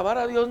 para alabar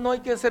a Dios no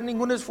hay que hacer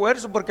ningún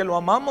esfuerzo porque lo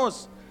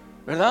amamos,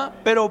 ¿verdad?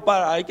 Pero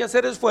hay que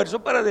hacer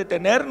esfuerzo para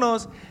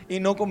detenernos y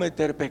no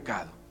cometer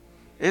pecado.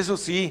 Eso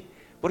sí,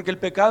 porque el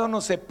pecado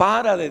nos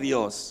separa de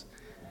Dios.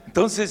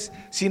 Entonces,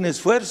 sin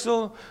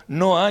esfuerzo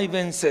no hay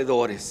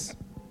vencedores.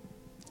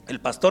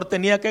 El pastor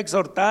tenía que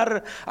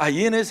exhortar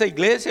allí en esa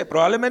iglesia,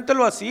 probablemente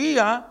lo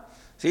hacía,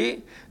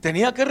 ¿sí?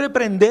 Tenía que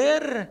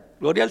reprender,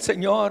 gloria al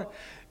Señor,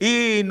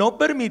 y no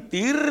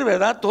permitir,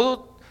 ¿verdad?,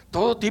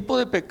 todo tipo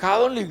de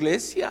pecado en la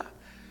iglesia.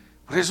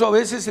 Por eso a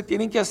veces se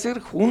tienen que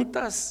hacer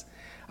juntas,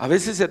 a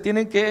veces se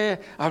tienen que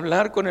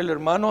hablar con el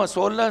hermano a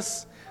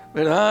solas,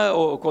 ¿verdad?,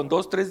 o con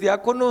 2, 3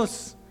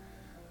 diáconos.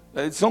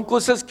 Son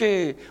cosas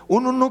que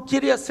uno no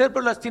quiere hacer,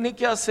 pero las tiene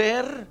que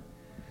hacer.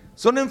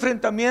 Son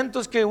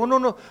enfrentamientos que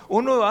uno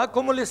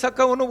 ¿cómo le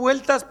saca uno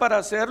vueltas para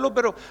hacerlo?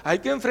 Pero hay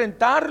que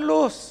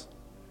enfrentarlos.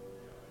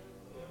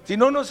 Si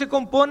no, no se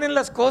componen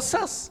las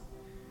cosas.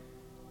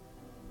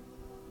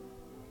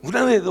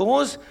 Una de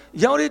dos.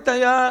 Ya ahorita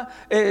ya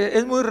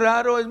es muy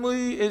raro, es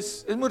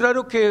muy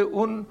raro que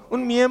un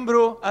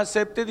miembro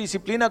acepte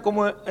disciplina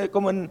como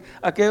en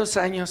aquellos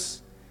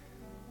años.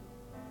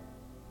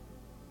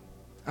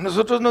 A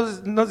nosotros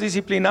nos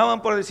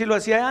disciplinaban, por decirlo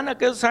así, en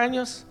aquellos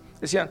años.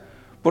 Decían,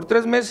 por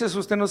 3 meses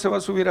usted no se va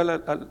a subir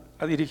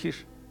a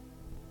dirigir.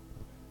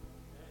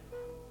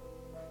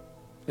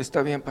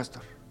 Está bien,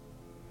 pastor,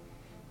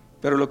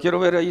 pero lo quiero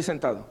ver ahí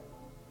sentado.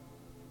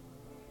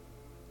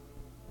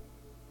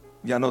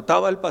 Y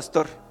anotaba el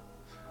pastor.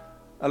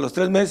 A los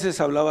 3 meses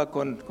hablaba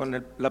con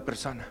la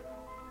persona.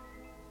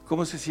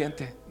 ¿Cómo se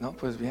siente? No,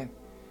 pues bien.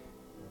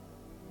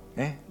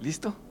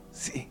 ¿Listo?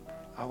 Sí.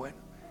 Bueno,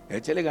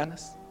 échale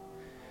ganas.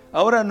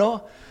 Ahora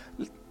no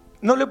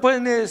le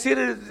pueden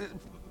decir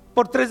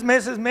por 3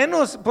 meses,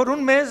 menos, por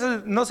 1 mes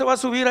no se va a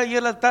subir ahí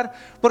al altar,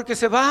 porque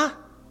se va.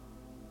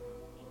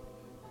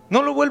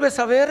 No lo vuelves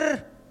a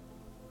ver.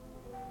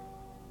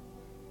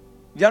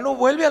 Ya no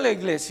vuelve a la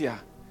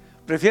iglesia.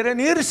 Prefieren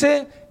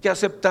irse que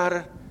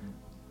aceptar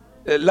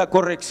la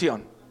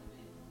corrección.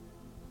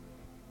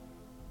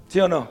 ¿Sí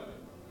o no?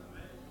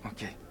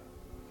 Ok.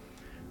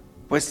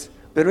 Pues,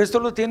 pero esto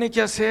lo tiene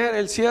que hacer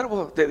el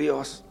siervo de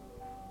Dios,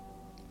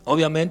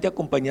 obviamente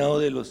acompañado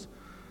de los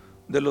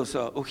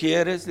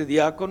ujieres, de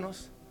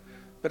diáconos,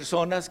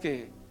 personas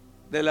que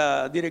de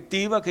la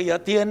directiva que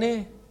ya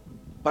tiene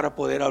para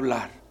poder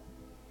hablar.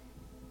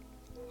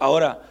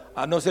 Ahora,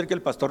 a no ser que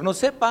el pastor no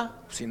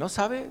sepa, si no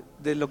sabe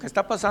de lo que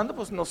está pasando,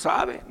 pues no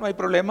sabe, no hay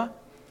problema.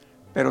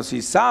 Pero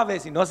si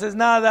sabes, si no haces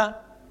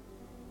nada,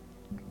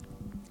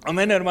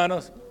 amén,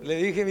 hermanos. Le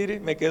dije, mire,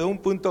 me quedó un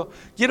punto.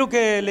 Quiero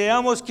que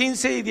leamos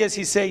 15 y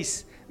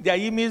 16 de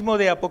ahí mismo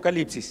de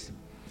Apocalipsis,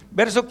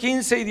 verso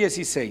 15 y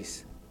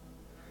 16.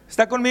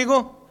 ¿Está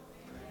conmigo?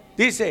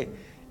 Dice: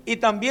 y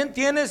también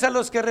tienes a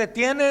los que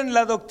retienen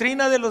la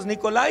doctrina de los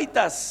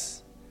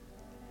nicolaitas,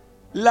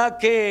 la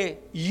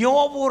que yo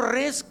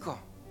aborrezco.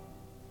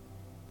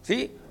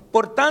 ¿Sí?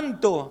 Por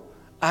tanto,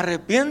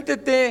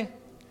 arrepiéntete,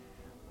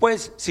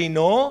 pues si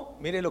no,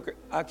 mire lo que,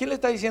 ¿a quién le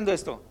está diciendo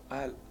esto?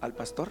 Al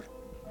pastor.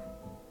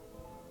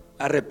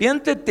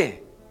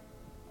 Arrepiéntete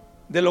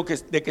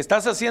de que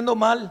estás haciendo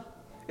mal,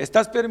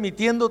 estás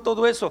permitiendo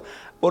todo eso.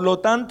 Por lo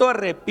tanto,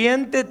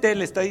 arrepiéntete,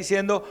 le está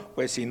diciendo,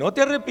 pues si no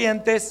te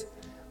arrepientes,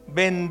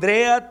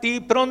 vendré a ti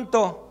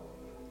pronto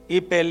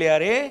y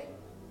pelearé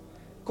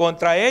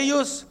contra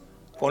ellos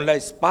con la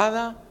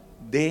espada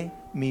de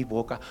mi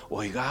boca.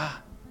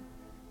 Oiga,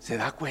 ¿se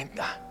da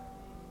cuenta?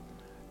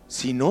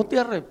 Si no te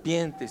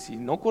arrepientes, si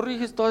no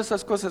corriges todas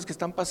esas cosas que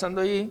están pasando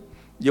ahí,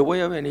 yo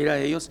voy a venir a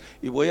ellos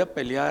y voy a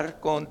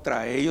pelear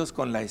contra ellos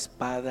con la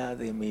espada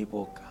de mi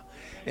boca.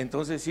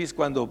 Entonces sí,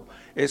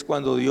 es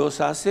cuando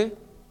Dios hace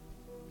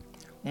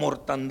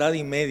mortandad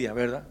y media,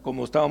 ¿verdad?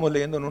 Como estábamos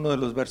leyendo en uno de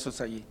los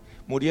versos allí.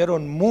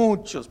 Murieron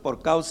muchos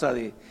por causa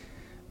de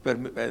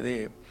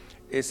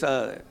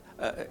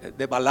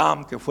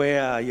Balaam, que fue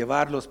a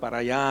llevarlos para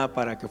allá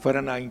para que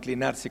fueran a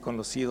inclinarse con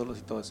los ídolos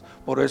y todo eso.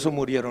 Por eso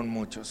murieron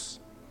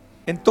muchos.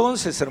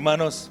 Entonces,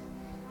 hermanos,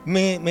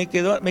 me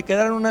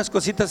quedaron unas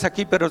cositas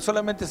aquí, pero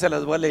solamente se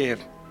las voy a leer.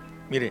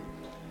 Mire,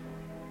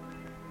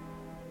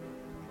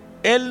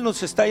 Él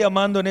nos está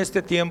llamando en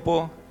este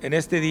tiempo, en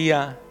este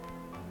día,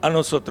 a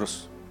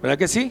nosotros, ¿verdad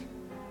que sí?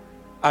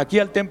 Aquí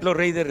al templo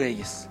Rey de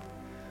Reyes.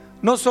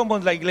 No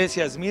somos la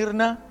iglesia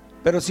Esmirna,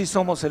 pero sí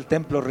somos el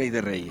templo Rey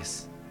de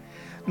Reyes.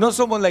 No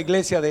somos la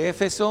iglesia de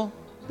Éfeso,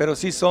 pero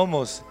sí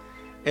somos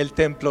el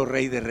templo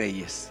Rey de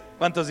Reyes.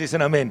 ¿Cuántos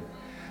dicen amén?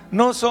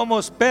 No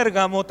somos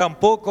Pérgamo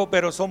tampoco,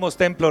 pero somos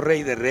templo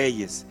Rey de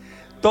Reyes.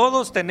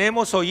 Todos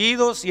tenemos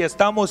oídos y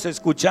estamos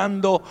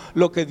escuchando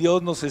lo que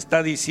Dios nos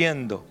está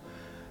diciendo.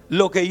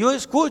 Lo que yo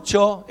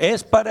escucho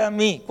es para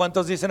mí.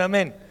 ¿Cuántos dicen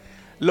amén?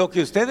 Lo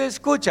que usted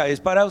escucha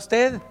es para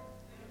usted.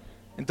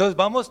 Entonces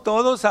vamos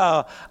todos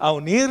a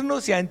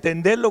unirnos y a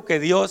entender lo que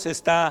Dios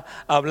está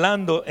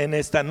hablando en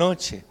esta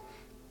noche.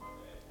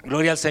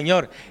 Gloria al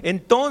Señor.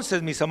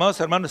 Entonces, mis amados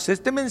hermanos,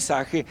 este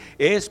mensaje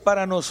es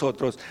para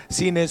nosotros.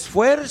 Sin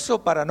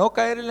esfuerzo para no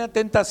caer en la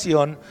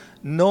tentación,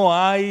 no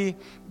hay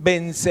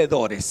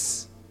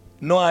vencedores.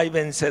 No hay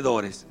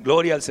vencedores.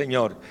 Gloria al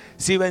Señor.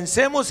 Si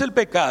vencemos el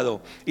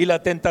pecado y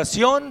la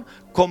tentación,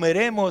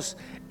 comeremos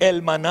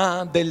el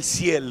maná del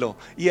cielo,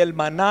 y el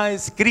maná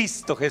es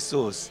Cristo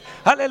Jesús.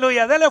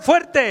 Aleluya. Dele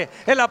fuerte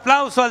el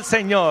aplauso al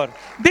Señor.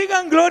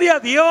 Digan gloria a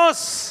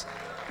Dios.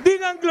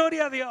 Digan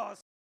gloria a Dios.